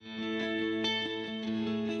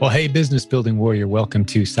Well, hey, business building warrior, welcome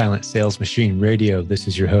to Silent Sales Machine Radio. This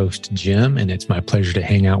is your host, Jim, and it's my pleasure to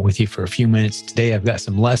hang out with you for a few minutes today. I've got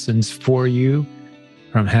some lessons for you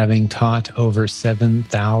from having taught over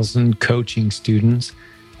 7,000 coaching students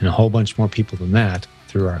and a whole bunch more people than that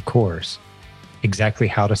through our course. Exactly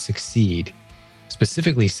how to succeed,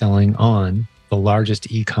 specifically selling on the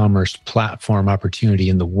largest e-commerce platform opportunity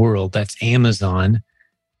in the world. That's Amazon.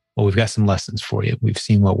 Well, we've got some lessons for you. We've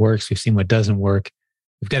seen what works. We've seen what doesn't work.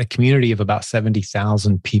 We've got a community of about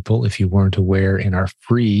 70,000 people. If you weren't aware, in our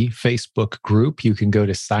free Facebook group, you can go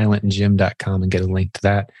to silentjim.com and get a link to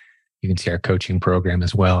that. You can see our coaching program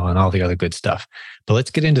as well and all the other good stuff. But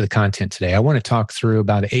let's get into the content today. I want to talk through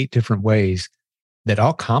about 8 different ways that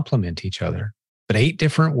all complement each other, but 8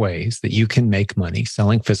 different ways that you can make money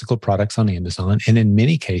selling physical products on Amazon. And in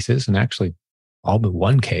many cases, and actually all but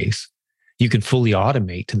one case, you can fully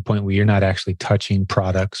automate to the point where you're not actually touching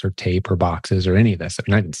products or tape or boxes or any of that stuff.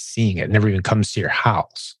 You're not even seeing it. It never even comes to your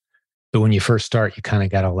house. But when you first start, you kind of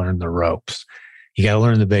got to learn the ropes. You got to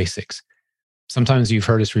learn the basics. Sometimes you've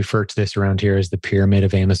heard us refer to this around here as the pyramid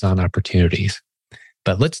of Amazon opportunities.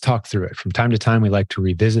 But let's talk through it. From time to time, we like to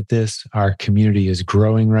revisit this. Our community is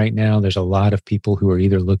growing right now. There's a lot of people who are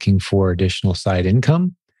either looking for additional side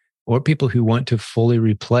income or people who want to fully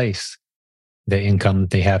replace the income that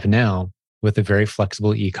they have now with a very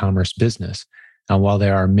flexible e-commerce business. Now, while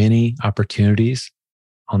there are many opportunities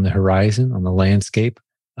on the horizon, on the landscape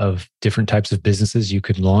of different types of businesses you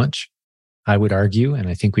could launch, I would argue, and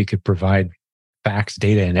I think we could provide facts,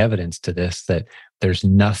 data, and evidence to this, that there's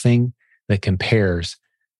nothing that compares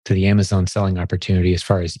to the Amazon selling opportunity as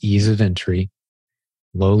far as ease of entry,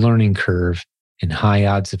 low learning curve, and high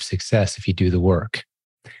odds of success if you do the work.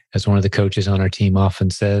 As one of the coaches on our team often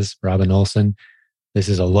says, Robin Olson, this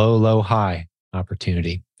is a low, low, high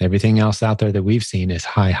opportunity. Everything else out there that we've seen is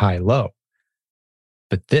high, high, low.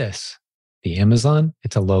 But this, the Amazon,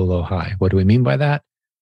 it's a low, low, high. What do we mean by that?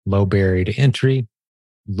 Low barrier to entry,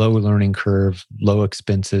 low learning curve, low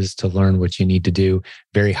expenses to learn what you need to do,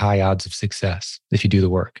 very high odds of success if you do the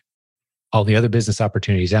work. All the other business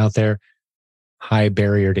opportunities out there, high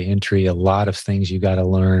barrier to entry, a lot of things you got to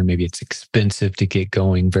learn. Maybe it's expensive to get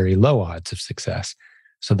going, very low odds of success.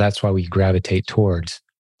 So that's why we gravitate towards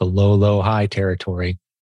the low, low, high territory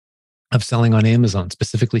of selling on Amazon,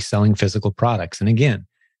 specifically selling physical products. And again,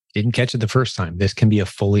 didn't catch it the first time. This can be a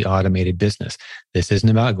fully automated business. This isn't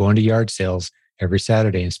about going to yard sales every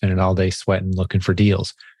Saturday and spending all day sweating looking for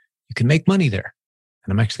deals. You can make money there.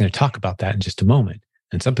 And I'm actually going to talk about that in just a moment.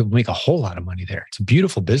 And some people make a whole lot of money there. It's a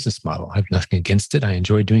beautiful business model. I have nothing against it. I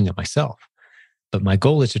enjoy doing it myself. But my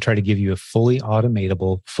goal is to try to give you a fully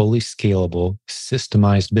automatable, fully scalable,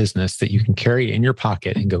 systemized business that you can carry in your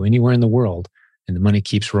pocket and go anywhere in the world, and the money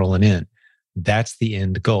keeps rolling in. That's the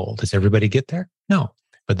end goal. Does everybody get there? No,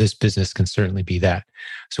 but this business can certainly be that.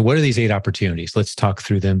 So what are these 8 opportunities? Let's talk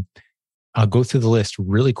through them. I'll go through the list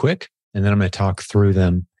really quick, and then I'm going to talk through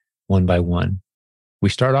them one by one. We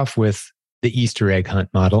start off with the Easter egg hunt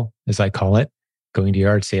model, as I call it, going to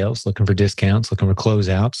yard sales, looking for discounts, looking for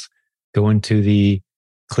closeouts. Go into the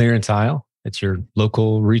clearance aisle. It's your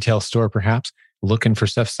local retail store, perhaps, looking for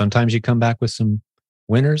stuff. Sometimes you come back with some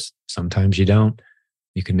winners. Sometimes you don't.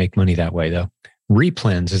 You can make money that way, though.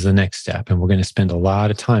 Replens is the next step. And we're going to spend a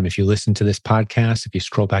lot of time. If you listen to this podcast, if you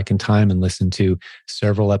scroll back in time and listen to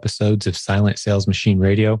several episodes of Silent Sales Machine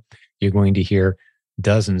Radio, you're going to hear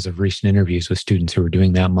dozens of recent interviews with students who are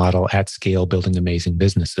doing that model at scale, building amazing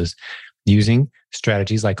businesses, using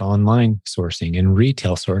strategies like online sourcing and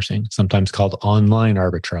retail sourcing, sometimes called online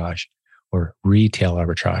arbitrage or retail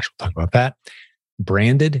arbitrage. We'll talk about that.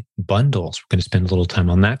 Branded bundles. We're going to spend a little time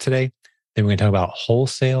on that today. Then we're going to talk about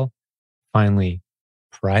wholesale. Finally,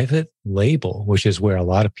 private label, which is where a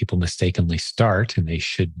lot of people mistakenly start, and they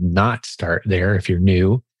should not start there if you're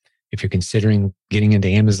new. If you're considering getting into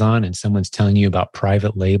Amazon and someone's telling you about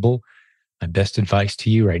private label, my best advice to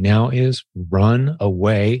you right now is run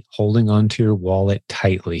away, holding onto your wallet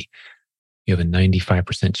tightly. You have a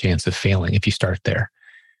 95% chance of failing if you start there.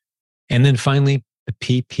 And then finally, the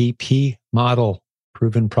PPP model,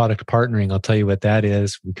 proven product partnering. I'll tell you what that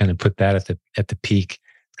is. We kind of put that at the peak.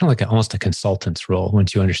 It's kind of like almost a consultant's role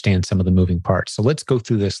once you understand some of the moving parts. So let's go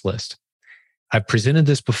through this list. I've presented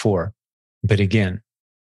this before, but again,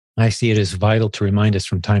 I see it as vital to remind us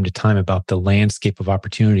from time to time about the landscape of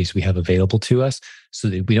opportunities we have available to us so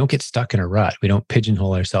that we don't get stuck in a rut. We don't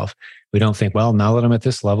pigeonhole ourselves. We don't think, well, now that I'm at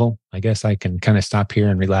this level, I guess I can kind of stop here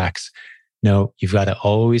and relax. No, you've got to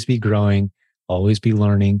always be growing, always be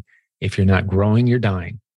learning. If you're not growing, you're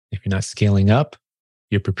dying. If you're not scaling up,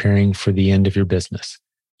 you're preparing for the end of your business.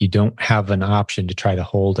 You don't have an option to try to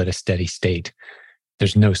hold at a steady state.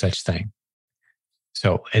 There's no such thing.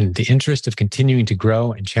 So in the interest of continuing to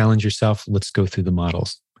grow and challenge yourself, let's go through the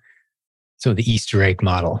models. So the Easter egg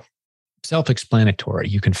model, self-explanatory.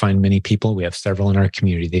 You can find many people. We have several in our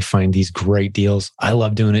community. They find these great deals. I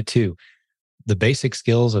love doing it too. The basic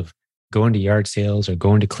skills of going to yard sales or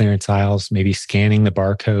going to clearance aisles, maybe scanning the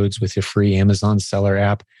barcodes with your free Amazon seller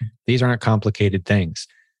app. These aren't complicated things.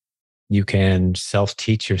 You can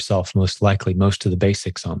self-teach yourself most likely most of the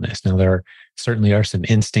basics on this. Now, there certainly are some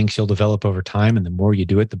instincts you'll develop over time, and the more you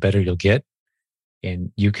do it, the better you'll get.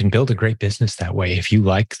 And you can build a great business that way. If you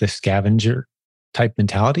like the scavenger type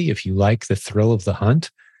mentality, if you like the thrill of the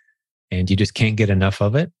hunt, and you just can't get enough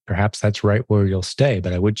of it, perhaps that's right where you'll stay.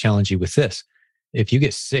 But I would challenge you with this. If you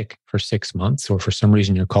get sick for 6 months, or for some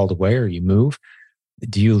reason you're called away or you move,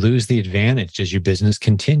 do you lose the advantage? Does your business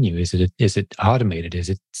continue? Is it automated? Is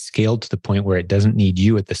it scaled to the point where it doesn't need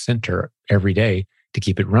you at the center every day to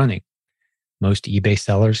keep it running? Most eBay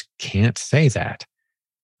sellers can't say that.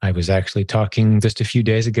 I was actually talking just a few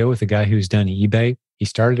days ago with a guy who's done eBay. He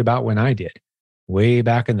started about when I did, way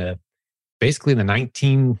back in basically the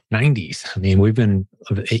 1990s. I mean,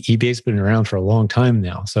 eBay's been around for a long time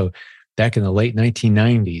now. So back in the late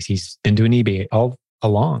 1990s, he's been doing eBay all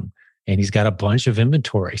along. And he's got a bunch of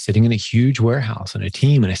inventory sitting in a huge warehouse and a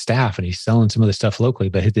team and a staff, and he's selling some of the stuff locally,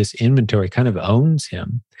 but this inventory kind of owns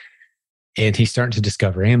him. And he's starting to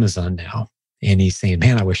discover Amazon now. And he's saying,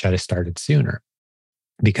 man, I wish I'd have started sooner,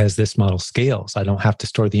 because this model scales. I don't have to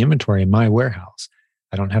store the inventory in my warehouse.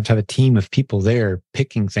 I don't have to have a team of people there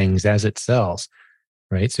picking things as it sells,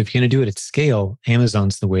 right? So if you're going to do it at scale,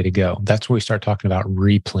 Amazon's the way to go. That's where we start talking about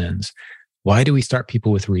replens. Why do we start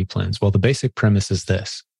people with replens? Well, the basic premise is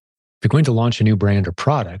this. If you're going to launch a new brand or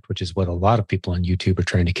product, which is what a lot of people on YouTube are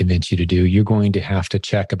trying to convince you to do, you're going to have to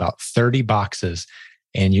check about 30 boxes,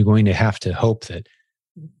 and you're going to have to hope that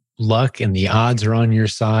luck and the odds are on your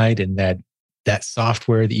side, and that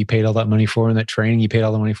software that you paid all that money for, and that training you paid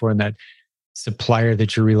all the money for, and that supplier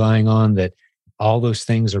that you're relying on, that all those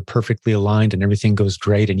things are perfectly aligned and everything goes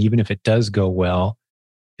great. And even if it does go well,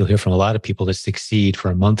 you'll hear from a lot of people that succeed for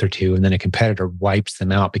a month or two, and then a competitor wipes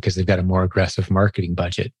them out because they've got a more aggressive marketing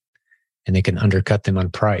budget and they can undercut them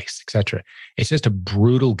on price, etc. It's just a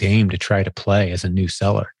brutal game to try to play as a new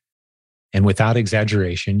seller. And without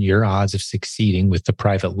exaggeration, your odds of succeeding with the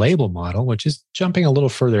private label model, which is jumping a little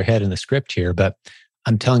further ahead in the script here, but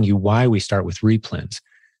I'm telling you why we start with replens.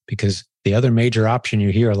 Because the other major option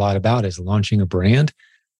you hear a lot about is launching a brand.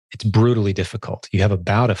 It's brutally difficult. You have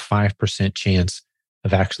about a 5% chance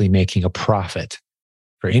of actually making a profit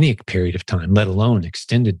for any period of time, let alone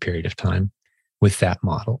extended period of time with that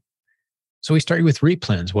model. So we start you with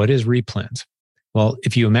replens. What is replens? Well,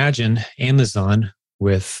 if you imagine Amazon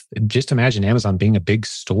imagine Amazon being a big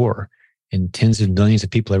store and tens of millions of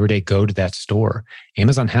people every day go to that store.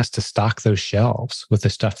 Amazon has to stock those shelves with the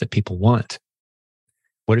stuff that people want.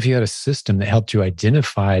 What if you had a system that helped you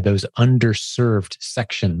identify those underserved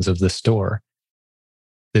sections of the store?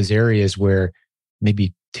 Those areas where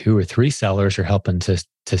maybe 2 or 3 sellers are helping to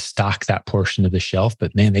stock that portion of the shelf,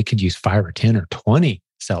 but man, they could use 5 or 10 or 20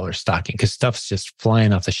 sellers stocking because stuff's just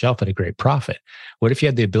flying off the shelf at a great profit. What if you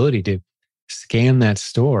had the ability to scan that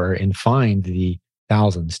store and find the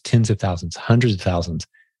thousands, tens of thousands, hundreds of thousands,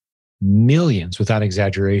 millions, without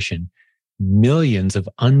exaggeration, millions of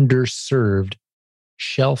underserved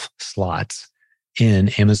shelf slots in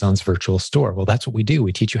Amazon's virtual store? Well, that's what we do.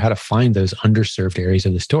 We teach you how to find those underserved areas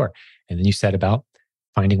of the store. And then you set about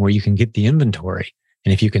finding where you can get the inventory.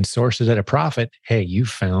 And if you can source it at a profit, hey, you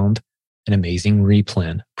found an amazing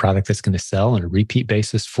replen product that's going to sell on a repeat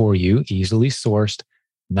basis for you, easily sourced,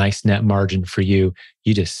 nice net margin for you.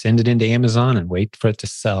 You just send it into Amazon and wait for it to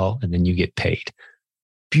sell, and then you get paid.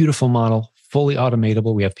 Beautiful model, fully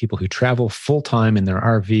automatable. We have people who travel full-time in their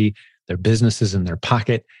RV, their businesses in their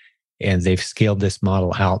pocket, and they've scaled this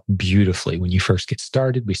model out beautifully. When you first get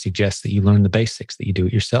started, we suggest that you learn the basics, that you do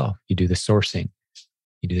it yourself. You do the sourcing,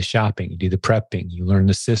 you do the shopping, you do the prepping, you learn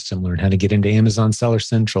the system, learn how to get into Amazon Seller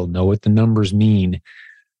Central, know what the numbers mean,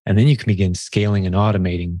 and then you can begin scaling and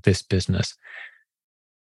automating this business.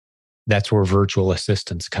 That's where virtual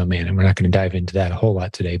assistants come in. And we're not going to dive into that a whole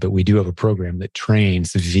lot today, but we do have a program that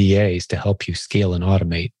trains VAs to help you scale and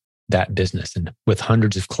automate that business. And with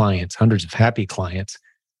hundreds of clients, hundreds of happy clients,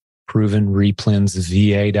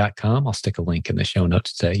 provenreplensva.com. I'll stick a link in the show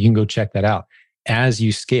notes today. You can go check that out as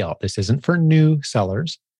you scale. This isn't for new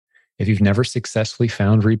sellers. If you've never successfully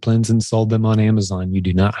found replens and sold them on Amazon, you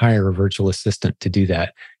do not hire a virtual assistant to do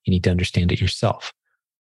that. You need to understand it yourself.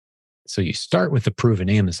 So you start with the Proven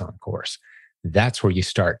Amazon course. That's where you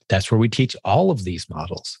start. That's where we teach all of these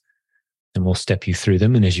models. and we'll step you through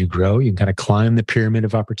them. And as you grow, you can kind of climb the pyramid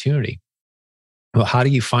of opportunity. Well, how do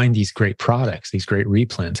you find these great products, these great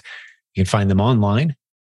replens? You can find them online.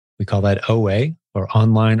 We call that OA, or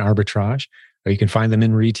online arbitrage. Or you can find them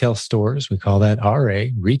in retail stores. We call that RA,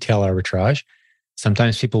 retail arbitrage.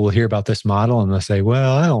 Sometimes people will hear about this model and they'll say,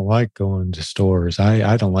 well, I don't like going to stores.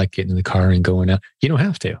 I don't like getting in the car and going out. You don't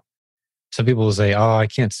have to. Some people will say, oh, I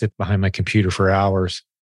can't sit behind my computer for hours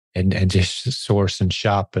and just source and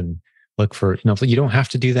shop and look for, you don't have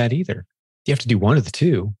to do that either. You have to do one of the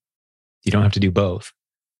two. You don't have to do both.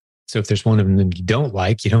 So if there's one of them that you don't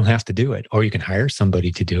like, you don't have to do it. Or you can hire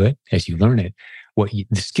somebody to do it as you learn it. The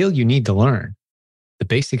skill you need to learn, the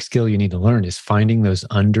basic skill you need to learn is finding those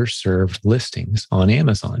underserved listings on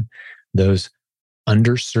Amazon, those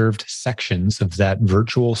underserved sections of that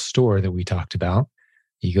virtual store that we talked about.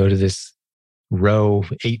 You go to this row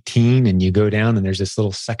 18 and you go down and there's this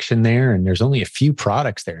little section there and there's only a few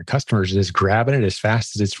products there. Customers are just grabbing it as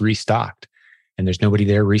fast as it's restocked. And there's nobody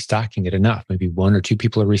there restocking it enough. Maybe one or two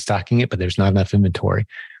people are restocking it, but there's not enough inventory.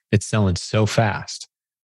 It's selling so fast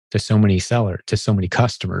to so many sellers, to so many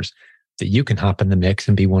customers, that you can hop in the mix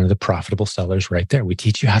and be one of the profitable sellers right there. We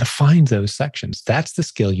teach you how to find those sections. That's the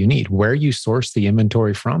skill you need. Where you source the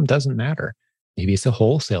inventory from doesn't matter. Maybe it's a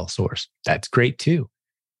wholesale source. That's great too.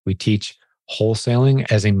 We teach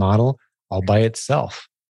wholesaling as a model all by itself.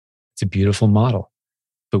 It's a beautiful model,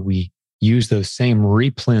 but we use those same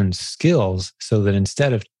replen skills so that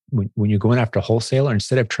instead of, when you're going after a wholesaler,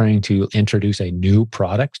 instead of trying to introduce a new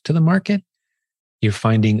product to the market, you're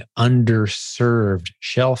finding underserved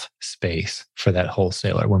shelf space for that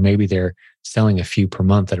wholesaler, where maybe they're selling a few per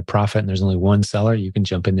month at a profit and there's only one seller. You can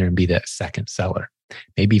jump in there and be that second seller.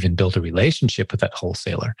 Maybe even build a relationship with that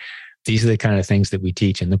wholesaler. These are the kind of things that we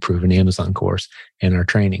teach in the Proven Amazon course and our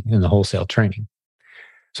training, in the wholesale training.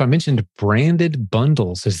 So I mentioned branded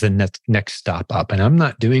bundles as the next stop up. And I'm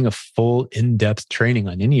not doing a full in-depth training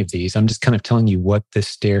on any of these. I'm just kind of telling you what this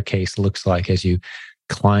staircase looks like as you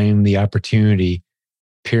climb the opportunity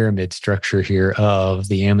pyramid structure here of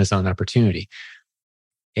the Amazon opportunity.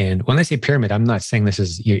 And when I say pyramid, I'm not saying this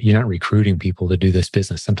is, you're not recruiting people to do this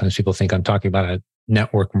business. Sometimes people think I'm talking about a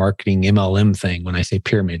network marketing MLM thing when I say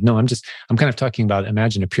pyramid. No, I'm kind of talking about,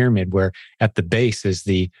 imagine a pyramid where at the base is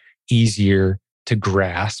the easier to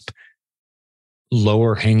grasp,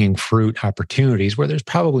 lower hanging fruit opportunities where there's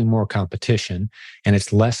probably more competition and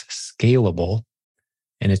it's less scalable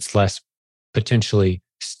and it's less potentially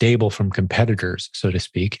stable from competitors, so to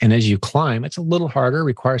speak. And as you climb, it's a little harder,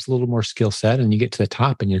 requires a little more skill set, and you get to the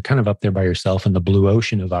top and you're kind of up there by yourself in the blue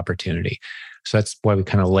ocean of opportunity. So that's why we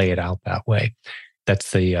kind of lay it out that way.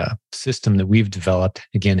 That's the system that we've developed,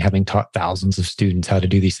 again, having taught thousands of students how to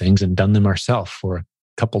do these things and done them ourselves for a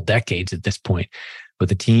couple decades at this point,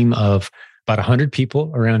 with a team of about 100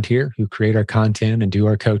 people around here who create our content and do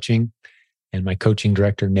our coaching. And my coaching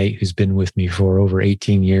director, Nate, who's been with me for over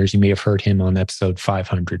 18 years, you may have heard him on episode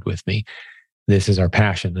 500 with me. This is our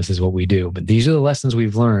passion. This is what we do. But these are the lessons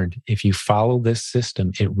we've learned. If you follow this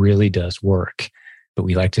system, it really does work. But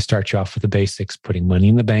we like to start you off with the basics, putting money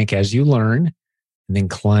in the bank as you learn, and then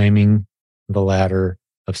climbing the ladder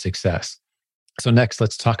of success. So next,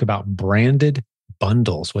 let's talk about branded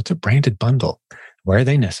bundles. What's a branded bundle? Why are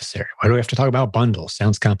they necessary? Why do we have to talk about bundles?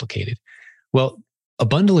 Sounds complicated. Well, a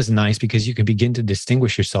bundle is nice because you can begin to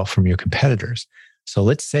distinguish yourself from your competitors. So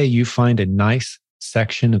let's say you find a nice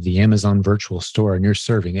section of the Amazon virtual store and you're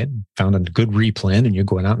serving it, found a good replen, and you're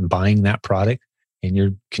going out and buying that product and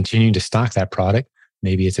you're continuing to stock that product.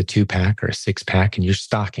 Maybe it's a 2-pack or a 6-pack and you're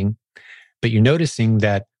stocking, but you're noticing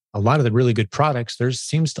that a lot of the really good products, there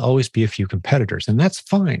seems to always be a few competitors, and that's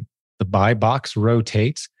fine. The buy box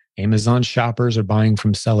rotates. Amazon shoppers are buying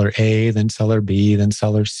from seller A, then seller B, then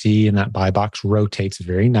seller C, and that buy box rotates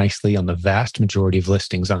very nicely on the vast majority of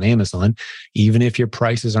listings on Amazon. Even if your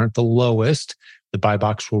prices aren't the lowest, the buy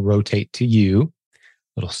box will rotate to you.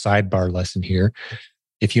 Little sidebar lesson here.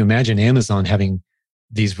 If you imagine Amazon having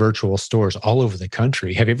these virtual stores all over the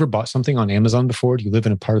country, have you ever bought something on Amazon before? Do you live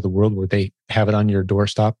in a part of the world where they have it on your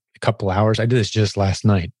doorstep a couple hours? I did this just last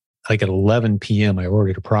night. Like at 11 p.m., I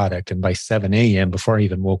ordered a product, and by 7 a.m., before I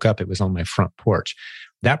even woke up, it was on my front porch.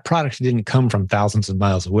 That product didn't come from thousands of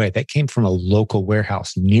miles away. That came from a local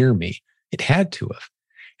warehouse near me. It had to have.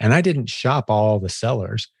 And I didn't shop all the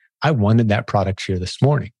sellers. I wanted that product here this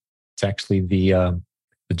morning. It's actually the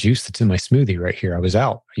juice that's in my smoothie right here. I was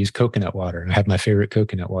out. I used coconut water, and I had my favorite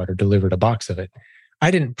coconut water, delivered a box of it.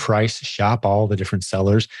 I didn't price shop all the different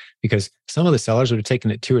sellers because some of the sellers would have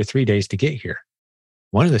taken it 2 or 3 days to get here.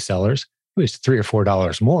 One of the sellers, it was $3 or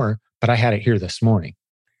 $4 more, but I had it here this morning.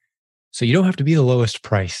 So you don't have to be the lowest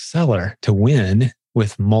price seller to win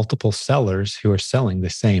with multiple sellers who are selling the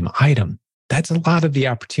same item. That's a lot of the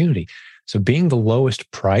opportunity. So being the lowest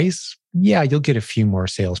price, yeah, you'll get a few more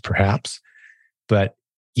sales perhaps, but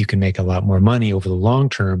you can make a lot more money over the long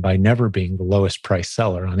term by never being the lowest price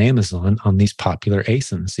seller on Amazon on these popular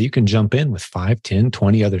ASINs. So you can jump in with 5, 10,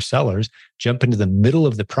 20 other sellers, jump into the middle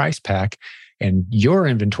of the price pack, and your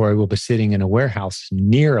inventory will be sitting in a warehouse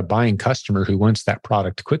near a buying customer who wants that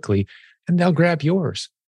product quickly, and they'll grab yours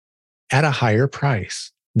at a higher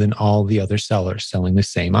price than all the other sellers selling the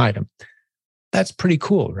same item. That's pretty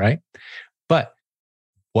cool, right? But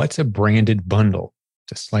what's a branded bundle?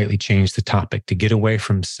 To slightly change the topic, to get away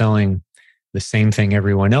from selling the same thing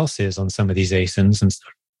everyone else is on some of these ASINs. And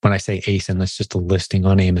when I say ASIN, that's just a listing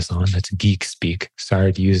on Amazon. That's geek speak.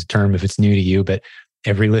 Sorry to use the term if it's new to you, but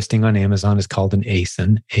every listing on Amazon is called an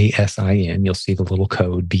ASIN, ASIN. You'll see the little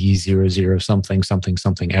code B00 something, something,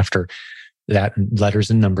 something after that, letters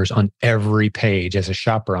and numbers on every page. As a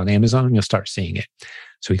shopper on Amazon, you'll start seeing it.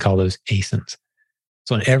 So we call those ASINs.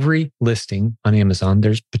 So on every listing on Amazon,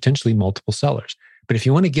 there's potentially multiple sellers. But if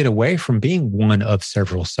you want to get away from being one of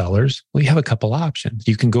several sellers, well, you have a couple options.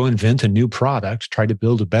 You can go invent a new product, try to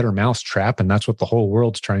build a better mousetrap, and that's what the whole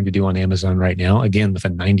world's trying to do on Amazon right now, again, with a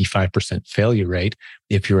 95% failure rate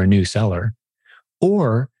if you're a new seller.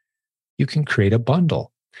 Or you can create a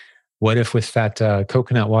bundle. What if with that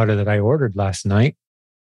coconut water that I ordered last night,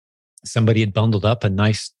 somebody had bundled up a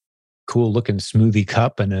nice, cool-looking smoothie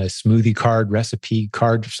cup and a smoothie card, recipe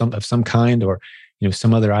card of some kind, or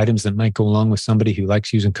some other items that might go along with somebody who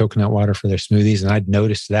likes using coconut water for their smoothies. And I'd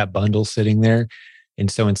noticed that bundle sitting there.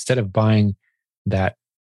 And so instead of buying that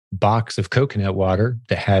box of coconut water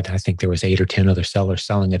that had, I think there was 8 or 10 other sellers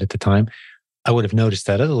selling it at the time, I would have noticed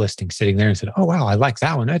that other listing sitting there and said, oh, wow, I like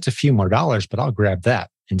that one. That's a few more dollars, but I'll grab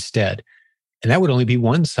that instead. And that would only be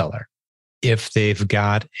one seller if they've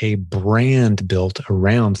got a brand built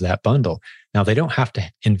around that bundle. Now, they don't have to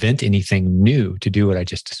invent anything new to do what I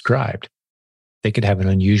just described. They could have an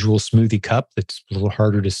unusual smoothie cup that's a little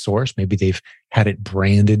harder to source. Maybe they've had it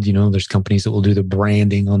branded. There's companies that will do the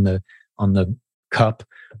branding on the cup,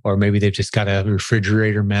 or maybe they've just got a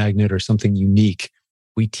refrigerator magnet or something unique.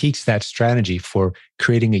 We teach that strategy for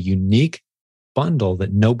creating a unique bundle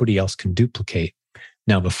that nobody else can duplicate.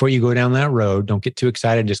 Now, before you go down that road, don't get too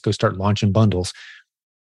excited and just go start launching bundles.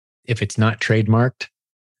 If it's not trademarked,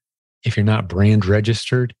 if you're not brand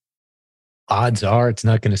registered, odds are it's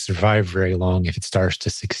not going to survive very long if it starts to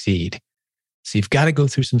succeed. So you've got to go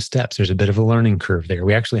through some steps. There's a bit of a learning curve there.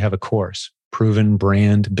 We actually have a course.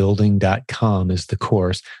 provenbrandbuilding.com is the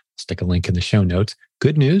course. I'll stick a link in the show notes.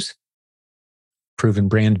 Good news. Proven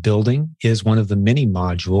Brand Building is one of the many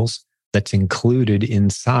modules that's included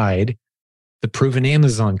inside the Proven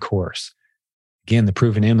Amazon course. Again, the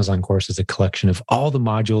Proven Amazon course is a collection of all the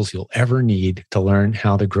modules you'll ever need to learn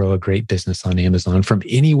how to grow a great business on Amazon from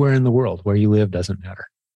anywhere in the world. Where you live doesn't matter.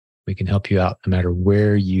 We can help you out no matter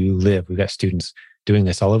where you live. We've got students doing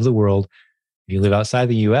this all over the world. If you live outside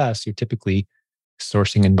the US, you're typically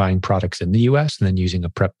sourcing and buying products in the US and then using a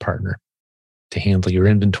prep partner to handle your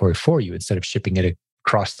inventory for you instead of shipping it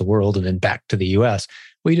across the world and then back to the US.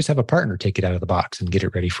 Well, you just have a partner take it out of the box and get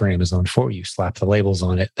it ready for Amazon for you, slap the labels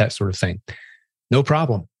on it, that sort of thing. No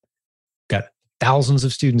problem. Got thousands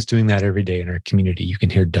of students doing that every day in our community. You can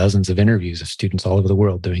hear dozens of interviews of students all over the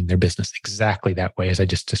world doing their business exactly that way as I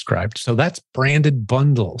just described. So that's branded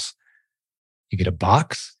bundles. You get a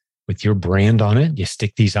box with your brand on it. You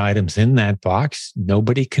stick these items in that box.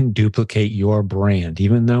 Nobody can duplicate your brand,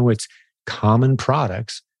 even though it's common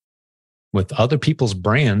products with other people's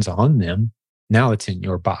brands on them. Now it's in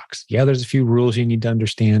your box. Yeah, there's a few rules you need to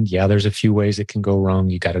understand. Yeah, there's a few ways it can go wrong.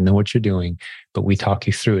 You got to know what you're doing. But we talk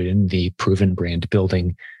you through it in the Proven Brand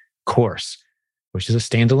Building course, which is a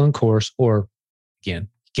standalone course, or again,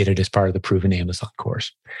 get it as part of the Proven Amazon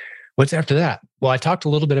course. What's after that? Well, I talked a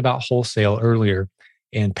little bit about wholesale earlier.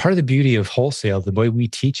 And part of the beauty of wholesale, the way we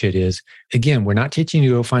teach it is, again, we're not teaching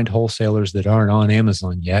you to go find wholesalers that aren't on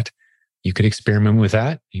Amazon yet. You could experiment with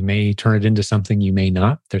that. You may turn it into something, you may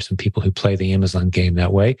not. There's some people who play the Amazon game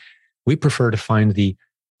that way. We prefer to find the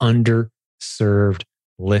underserved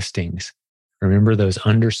listings. Remember those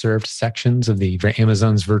underserved sections of the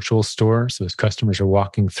Amazon's virtual store? So as customers are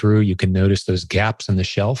walking through, you can notice those gaps in the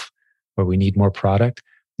shelf where we need more product.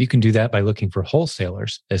 You can do that by looking for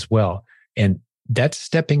wholesalers as well. And that's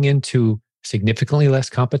stepping into significantly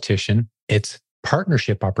less competition. It's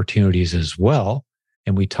partnership opportunities as well.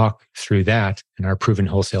 And we talk through that in our Proven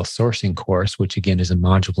Wholesale Sourcing course, which again is a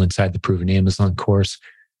module inside the Proven Amazon course.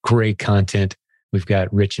 Great content. We've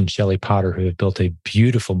got Rich and Shelley Potter who have built a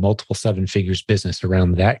beautiful multiple 7 figures business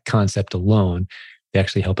around that concept alone. They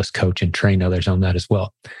actually help us coach and train others on that as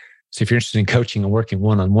well. So if you're interested in coaching and working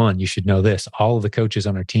one-on-one, you should know this. All of the coaches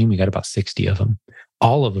on our team, we got about 60 of them.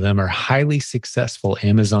 All of them are highly successful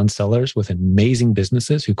Amazon sellers with amazing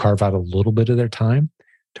businesses who carve out a little bit of their time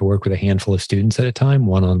to work with a handful of students at a time,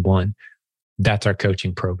 one-on-one. That's our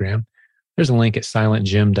coaching program. There's a link at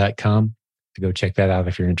silentjim.com to go check that out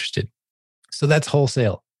if you're interested. So that's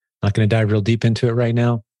wholesale. Not going to dive real deep into it right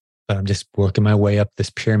now, but I'm just working my way up this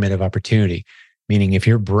pyramid of opportunity. Meaning if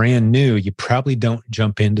you're brand new, you probably don't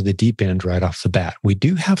jump into the deep end right off the bat. We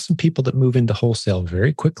do have some people that move into wholesale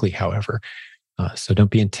very quickly, however. So don't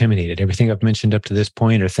be intimidated. Everything I've mentioned up to this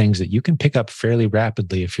point are things that you can pick up fairly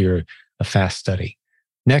rapidly if you're a fast study.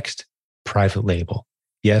 Next, private label.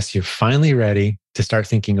 Yes, you're finally ready to start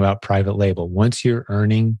thinking about private label. Once you're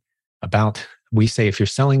earning about, we say if you're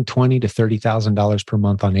selling $20,000 to $30,000 per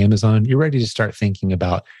month on Amazon, you're ready to start thinking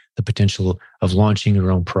about the potential of launching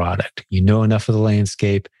your own product. You know enough of the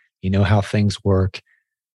landscape. You know how things work.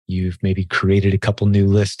 You've maybe created a couple new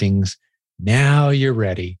listings. Now you're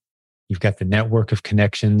ready. You've got the network of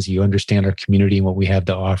connections. You understand our community and what we have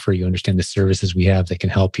to offer. You understand the services we have that can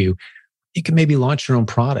help you. You can maybe launch your own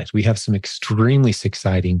product. We have some extremely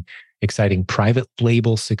exciting private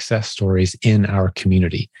label success stories in our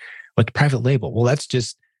community. Like private label, well, that's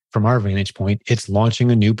just from our vantage point, it's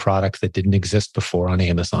launching a new product that didn't exist before on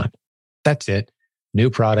Amazon. That's it. New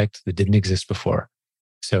product that didn't exist before.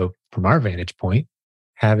 So from our vantage point,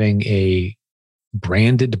 having a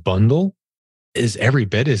branded bundle is every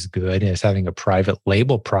bit as good as having a private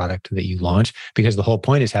label product that you launch, because the whole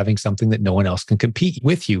point is having something that no one else can compete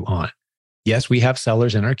with you on. Yes, we have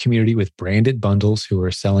sellers in our community with branded bundles who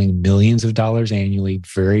are selling millions of dollars annually,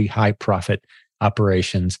 very high profit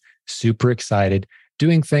operations, super excited,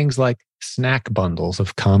 doing things like snack bundles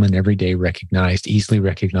of common, everyday, easily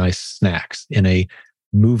recognized snacks in a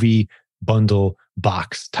movie bundle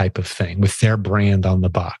box type of thing with their brand on the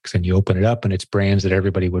box. And you open it up and it's brands that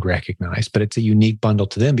everybody would recognize, but it's a unique bundle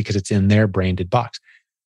to them because it's in their branded box.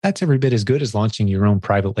 That's every bit as good as launching your own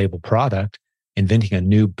private label product, inventing a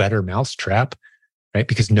new, better mousetrap, right?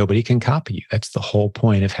 Because nobody can copy you. That's the whole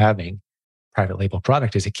point of having private label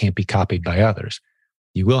product, is it can't be copied by others.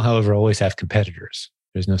 You will, however, always have competitors.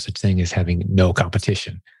 There's no such thing as having no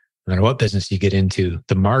competition. No matter what business you get into,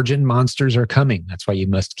 the margin monsters are coming. That's why you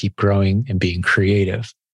must keep growing and being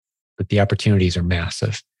creative. But the opportunities are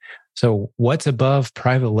massive. So what's above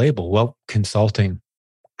private label? Well, consulting,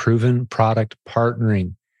 proven product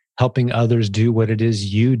partnering, helping others do what it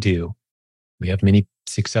is you do. We have many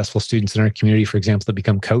successful students in our community, for example, that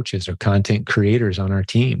become coaches or content creators on our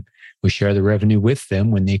team. We share the revenue with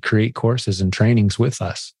them when they create courses and trainings with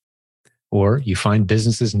us. Or you find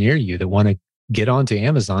businesses near you that want to get onto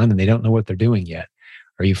Amazon and they don't know what they're doing yet.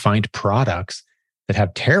 Or you find products that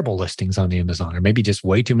have terrible listings on Amazon, or maybe just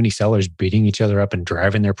way too many sellers beating each other up and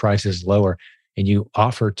driving their prices lower. And you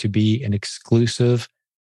offer to be an exclusive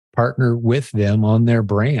partner with them on their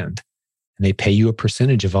brand. And they pay you a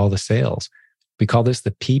percentage of all the sales. We call this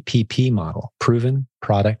the PPP model, proven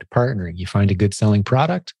product partnering. You find a good selling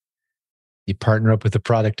product, you partner up with the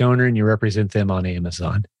product owner and you represent them on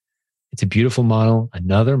Amazon. It's a beautiful model,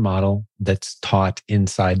 another model that's taught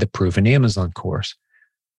inside the Proven Amazon course.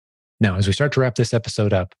 Now, as we start to wrap this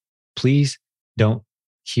episode up, please don't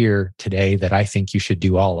hear today that I think you should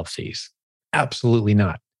do all of these. Absolutely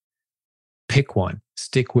not. Pick one,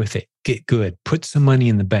 stick with it, get good, put some money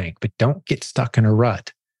in the bank, but don't get stuck in a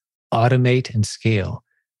rut. Automate and scale.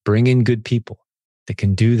 Bring in good people that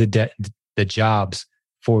can do the jobs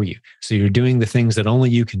for you. So you're doing the things that only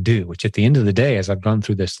you can do, which at the end of the day, as I've gone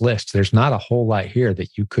through this list, there's not a whole lot here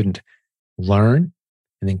that you couldn't learn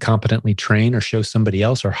and then competently train or show somebody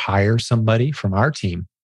else or hire somebody from our team.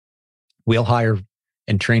 We'll hire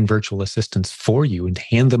and train virtual assistants for you and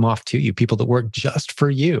hand them off to you, people that work just for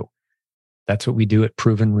you. That's what we do at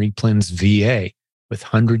Proven Replens VA with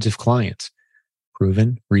hundreds of clients.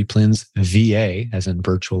 Proven Replens VA, as in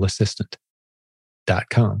virtual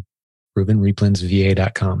assistant.com.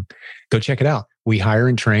 ProvenReplensVA.com. Go check it out. We hire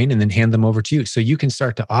and train and then hand them over to you so you can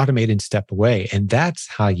start to automate and step away. And that's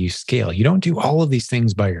how you scale. You don't do all of these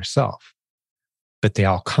things by yourself, but they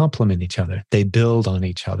all complement each other. They build on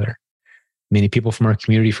each other. Many people from our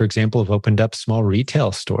community, for example, have opened up small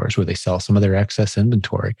retail stores where they sell some of their excess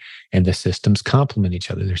inventory and the systems complement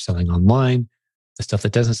each other. They're selling online. The stuff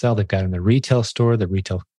that doesn't sell, they've got in the retail store. The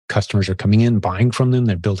retail customers are coming in, buying from them.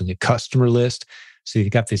 They're building a customer list. So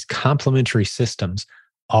you've got these complementary systems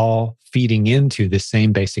all feeding into the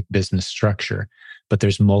same basic business structure, but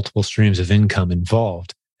there's multiple streams of income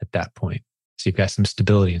involved at that point. So you've got some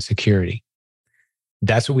stability and security.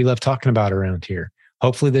 That's what we love talking about around here.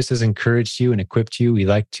 Hopefully this has encouraged you and equipped you. We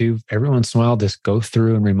like to, every once in a while, just go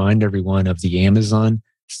through and remind everyone of the Amazon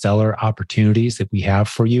seller opportunities that we have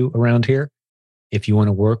for you around here. If you want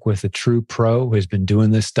to work with a true pro who has been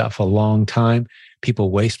doing this stuff a long time, people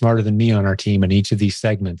way smarter than me on our team in each of these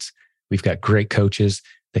segments, we've got great coaches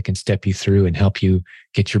that can step you through and help you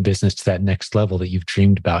get your business to that next level that you've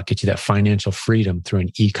dreamed about, get you that financial freedom through an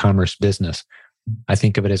e-commerce business. I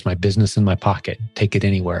think of it as my business in my pocket. Take it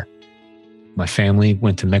anywhere. My family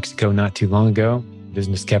went to Mexico not too long ago.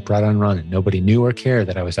 Business kept right on running. Nobody knew or cared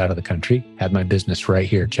that I was out of the country. Had my business right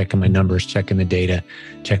here, checking my numbers, checking the data,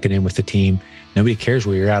 checking in with the team. Nobody cares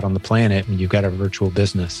where you're out on the planet when you've got a virtual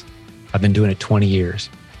business. I've been doing it 20 years.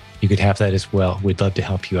 You could have that as well. We'd love to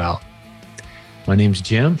help you out. My name's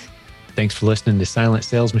Jim. Thanks for listening to Silent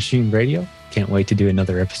Sales Machine Radio. Can't wait to do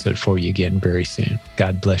another episode for you again very soon.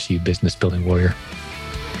 God bless you, business building warrior.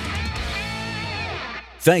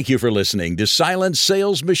 Thank you for listening to Silent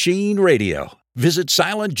Sales Machine Radio. Visit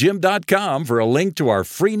silentjim.com for a link to our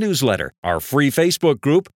free newsletter, our free Facebook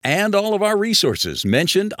group, and all of our resources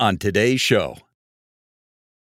mentioned on today's show.